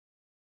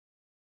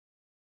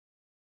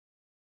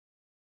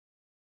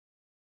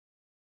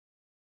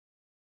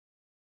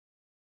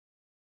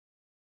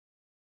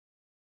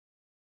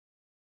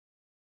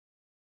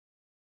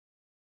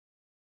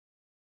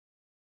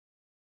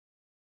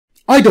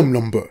Item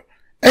Number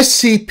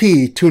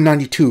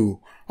SCP-292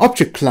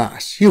 Object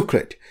Class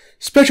Euclid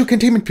Special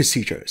Containment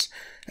Procedures.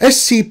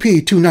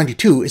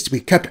 SCP-292 is to be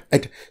kept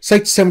at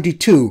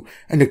Site-72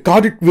 in a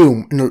guarded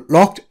room in a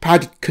locked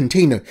padded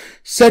container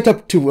set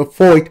up to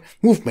avoid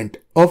movement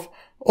of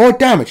or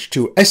damage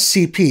to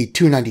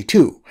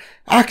SCP-292.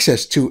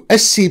 Access to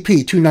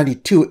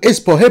SCP-292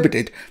 is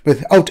prohibited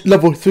without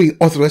Level 3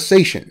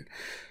 authorization.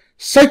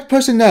 Site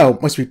personnel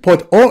must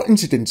report all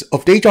incidents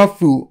of déjà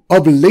vu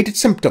or related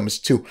symptoms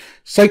to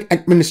Site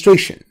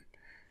Administration.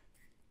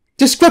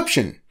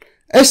 Description: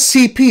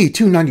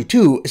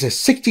 SCP-292 is a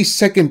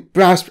 60-second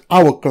brass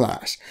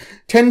hourglass,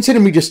 10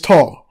 cm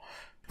tall.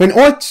 When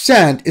all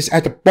sand is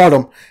at the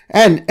bottom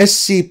and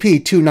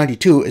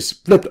SCP-292 is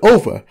flipped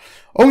over,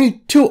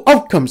 only two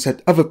outcomes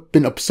have ever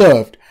been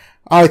observed.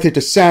 Either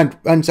the sand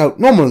runs out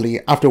normally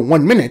after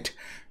 1 minute,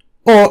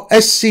 or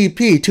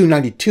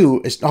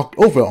SCP-292 is knocked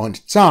over on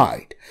its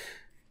side.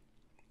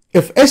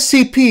 If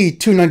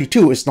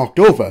SCP-292 is knocked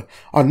over,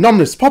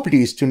 anomalous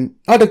properties do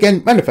not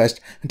again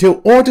manifest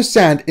until all the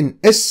sand in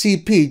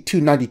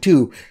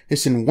SCP-292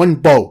 is in one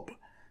bulb.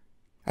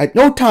 At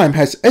no time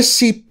has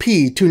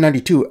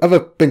SCP-292 ever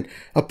been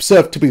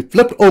observed to be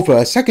flipped over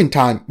a second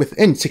time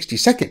within 60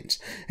 seconds,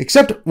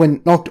 except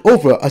when knocked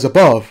over as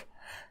above.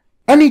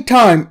 Any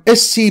time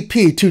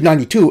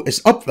SCP-292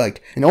 is upright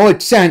and all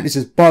its sand is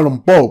its bottom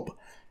bulb,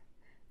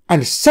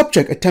 and the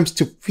subject attempts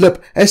to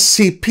flip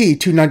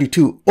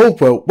SCP-292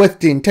 over with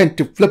the intent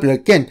to flip it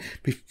again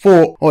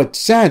before all its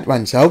sand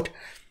runs out,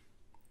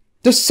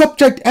 the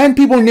subject and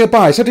people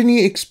nearby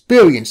suddenly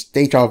experience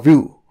déjà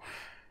vu.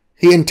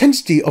 The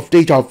intensity of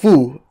déjà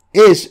vu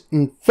is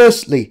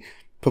inversely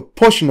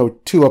proportional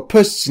to a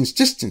person's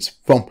distance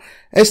from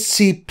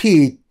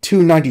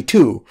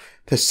SCP-292.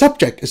 The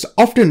subject is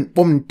often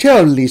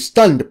momentarily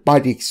stunned by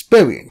the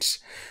experience.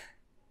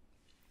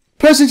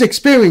 Persons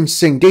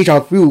experiencing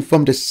déjà vu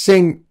from the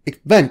same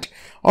event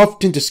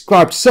often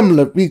describe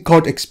similar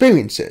recalled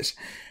experiences.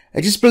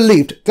 It is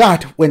believed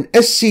that when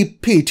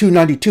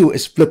SCP-292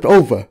 is flipped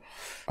over,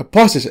 a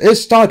process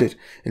is started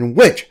in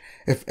which,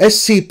 if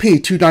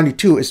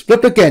SCP-292 is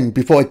flipped again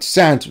before its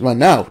sands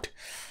run out,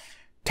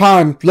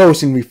 time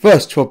flows in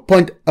reverse to a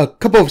point a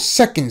couple of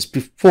seconds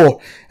before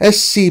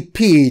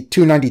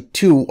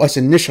SCP-292 was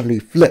initially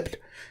flipped.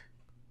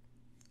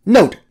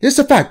 Note, this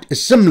effect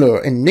is similar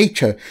in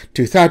nature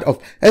to that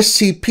of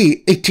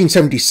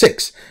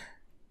SCP-1876,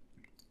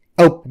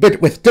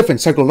 albeit with different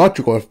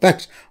psychological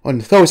effects on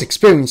those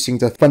experiencing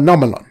the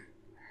phenomenon.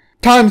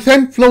 Time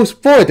then flows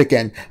forward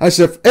again as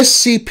if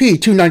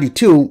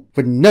SCP-292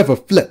 were never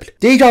flipped.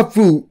 Déjà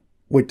vu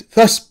would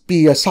thus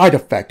be a side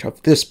effect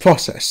of this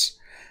process.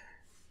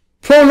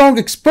 Prolonged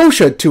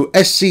exposure to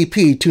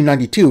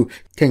SCP-292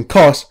 can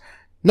cause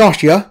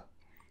nausea,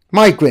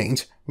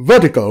 migraines,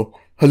 vertigo,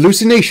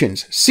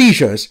 hallucinations,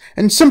 seizures,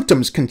 and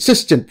symptoms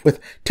consistent with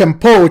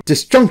temporal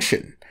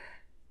disjunction,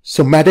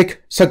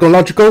 somatic,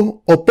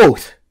 psychological, or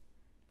both.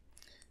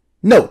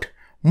 Note,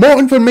 more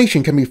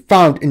information can be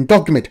found in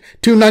Document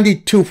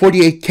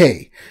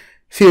 292-48K,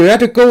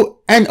 Theoretical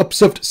and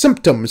Observed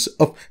Symptoms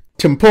of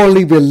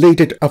Temporally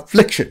Related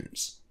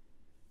Afflictions.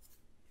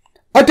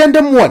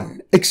 Addendum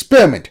 1.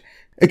 Experiment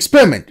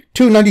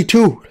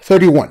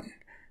 292-31.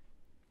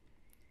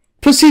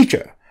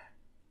 Procedure: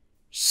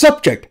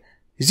 Subject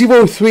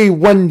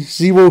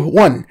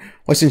 03101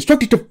 was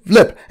instructed to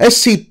flip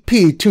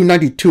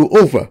SCP-292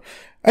 over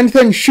and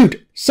then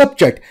shoot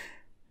Subject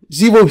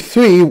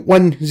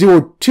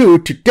 03102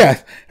 to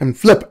death and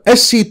flip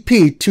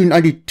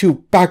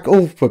SCP-292 back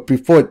over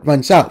before it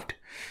runs out.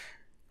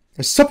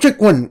 As Subject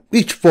 1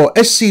 reached for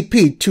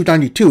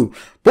SCP-292,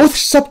 both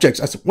subjects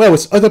as well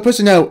as other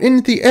personnel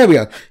in the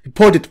area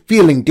reported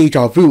feeling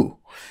déjà vu.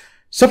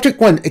 Subject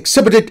 1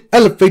 exhibited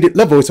elevated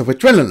levels of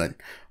adrenaline,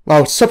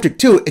 while Subject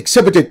 2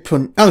 exhibited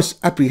pronounced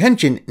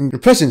apprehension in the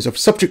presence of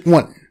Subject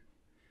 1.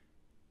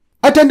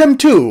 Addendum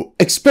 2.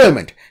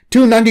 Experiment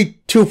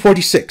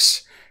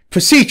 292-46.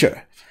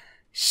 Procedure: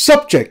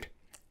 Subject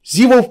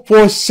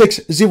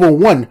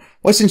 04601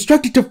 was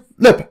instructed to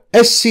flip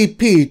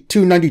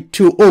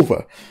SCP-292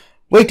 over,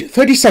 wait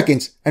 30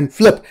 seconds, and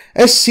flip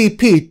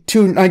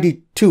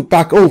SCP-292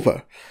 back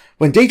over.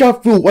 When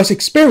déjà vu was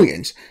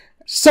experienced,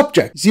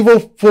 Subject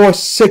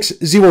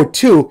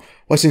 04602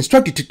 was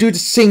instructed to do the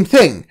same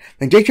thing.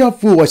 When déjà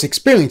vu was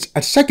experienced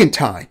a second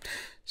time,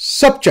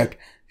 Subject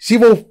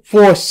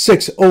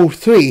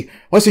 04603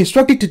 was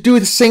instructed to do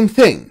the same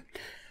thing.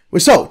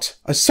 Results: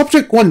 as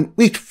Subject 1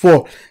 reached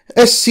for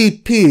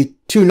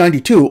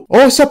SCP-292,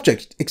 all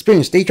subjects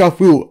experienced déjà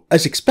vu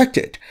as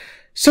expected.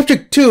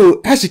 Subject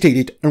 2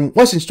 hesitated and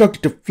was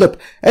instructed to flip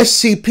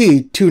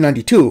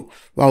SCP-292.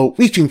 While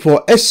reaching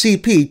for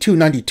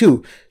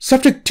SCP-292,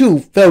 Subject 2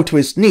 fell to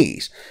his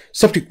knees.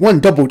 Subject 1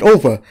 doubled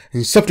over,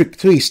 and Subject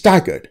 3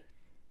 staggered.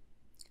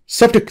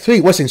 Subject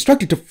 3 was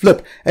instructed to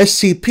flip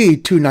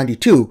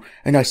SCP-292,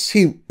 and as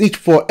he reached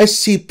for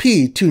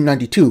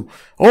SCP-292,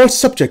 all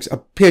subjects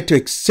appeared to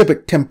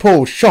exhibit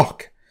temporal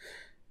shock.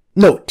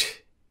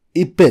 Note: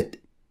 EBIT.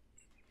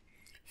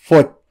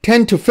 For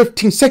 10 to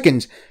 15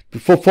 seconds,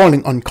 before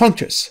falling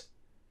unconscious.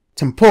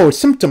 Temporal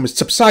symptoms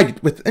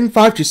subsided within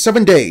 5 to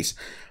 7 days,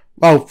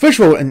 while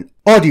visual and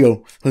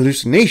audio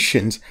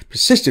hallucinations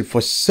persisted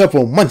for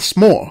several months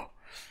more.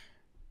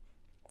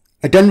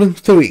 Addendum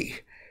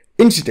 3.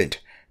 Incident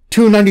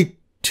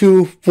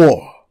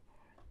 292-4.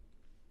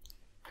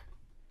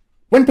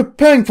 When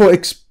preparing for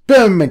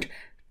experiment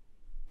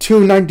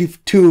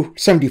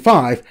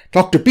 292-75,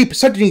 Dr. Beep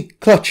suddenly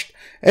clutched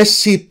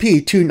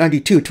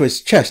SCP-292 to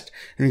his chest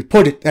and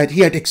reported that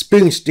he had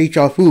experienced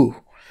déjà vu.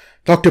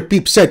 Dr.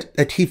 Beep said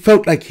that he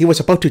felt like he was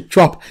about to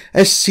drop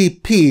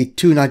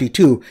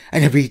SCP-292,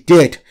 and if he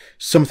did,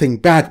 something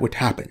bad would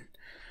happen.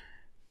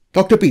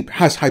 Dr. Beep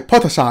has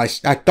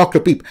hypothesized that Dr.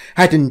 Beep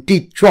had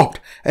indeed dropped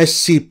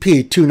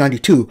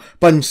SCP-292,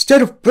 but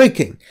instead of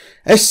breaking,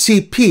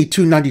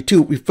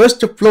 SCP-292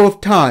 reversed the flow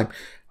of time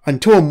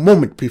until a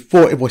moment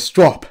before it was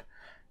dropped.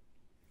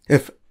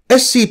 If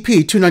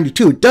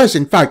SCP-292 does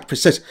in fact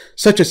possess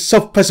such a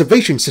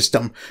self-preservation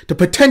system, the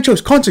potential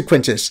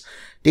consequences: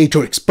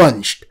 data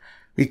expunged,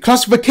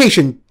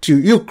 reclassification to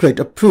Euclid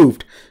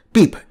approved,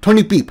 Beep,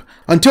 Tony Beep,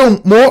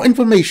 until more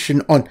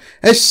information on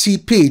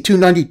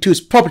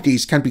SCP-292's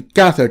properties can be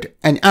gathered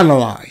and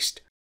analyzed.